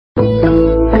A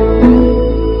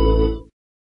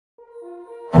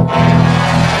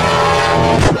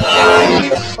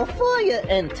fire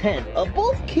and tent are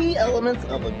both key elements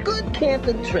of a good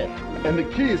camping trip. And the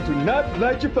key is to not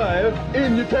light your fire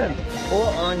in your tent. Or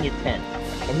on your tent.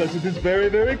 Unless it is very,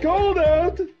 very cold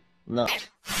out. No.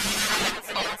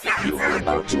 You are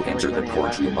about to enter the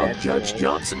courtroom of Judge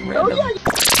Johnson Random.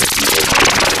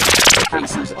 The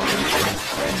cases are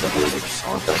and the verdicts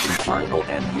are the final,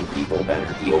 and you people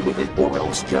better deal with it or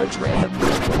else Judge Random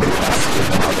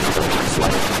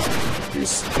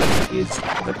This is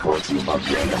the courtroom of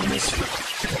randomness.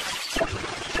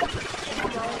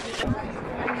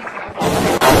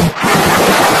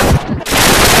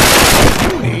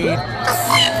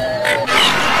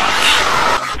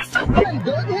 I'm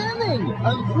Doug Henning.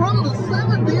 I'm from the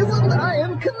 70s and I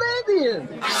am Canadian.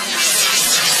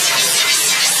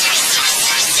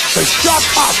 Shut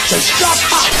up! Shut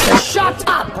up! Shut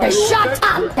up! Shut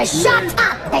up! Shut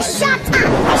up! Shut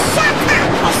up!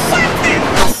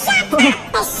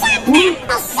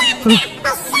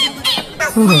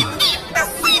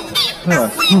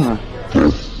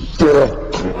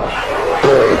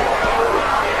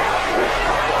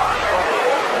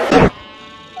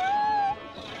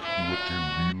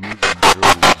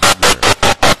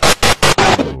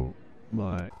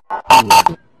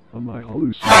 Am I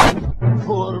hallucinating?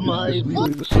 For my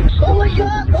foot. Oh my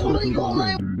god! Oh my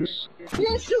god! You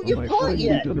didn't shoot your part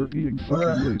yet!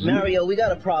 Mario, we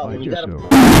got a problem. We got a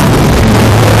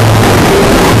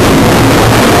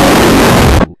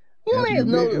You may have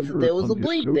noticed that there was a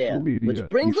bleep there, which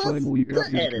brings us to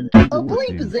edit. A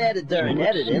bleep is added during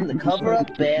editing to cover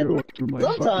up bad words.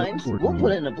 Sometimes we'll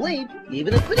put in a bleep,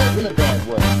 even if it isn't a bad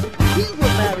word. Here's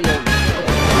what Mario did.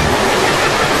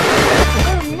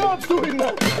 I'm not doing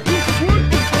that! It's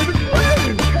working for the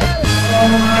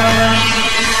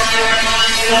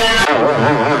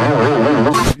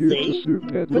See?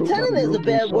 Pretending there's a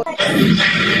bad word.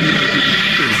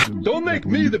 Don't make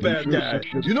me the bad guy.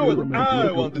 You know what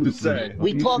I wanted to say.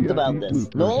 We talked about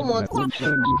this. No one wants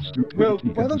to... Well,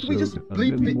 why don't we just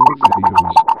bleep the...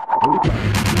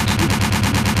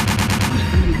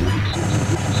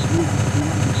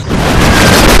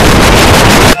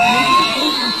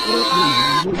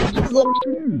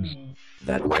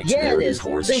 That right Yeah, there it is is.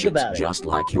 horse Think shit, about it. just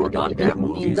like your goddamn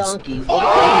movies. Donkeys. Or the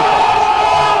baby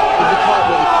cars. Is the car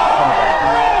really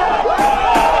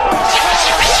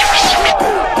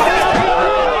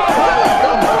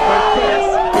come back?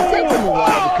 It takes him a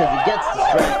while because he gets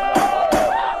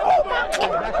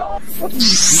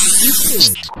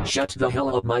distracted. Shut the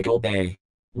hell up, Michael Bay.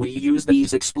 We use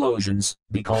these explosions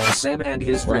because Sam and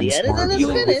his friends editing were is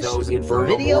dealing with finished. those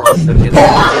infernal Video- morons that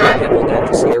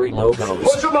and scary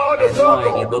logos. And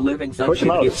why in the living thunder did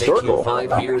it take you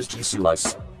 5 years to sue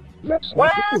us?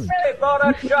 Well, say for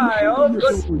a child.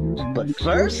 But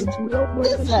first,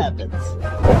 this happens.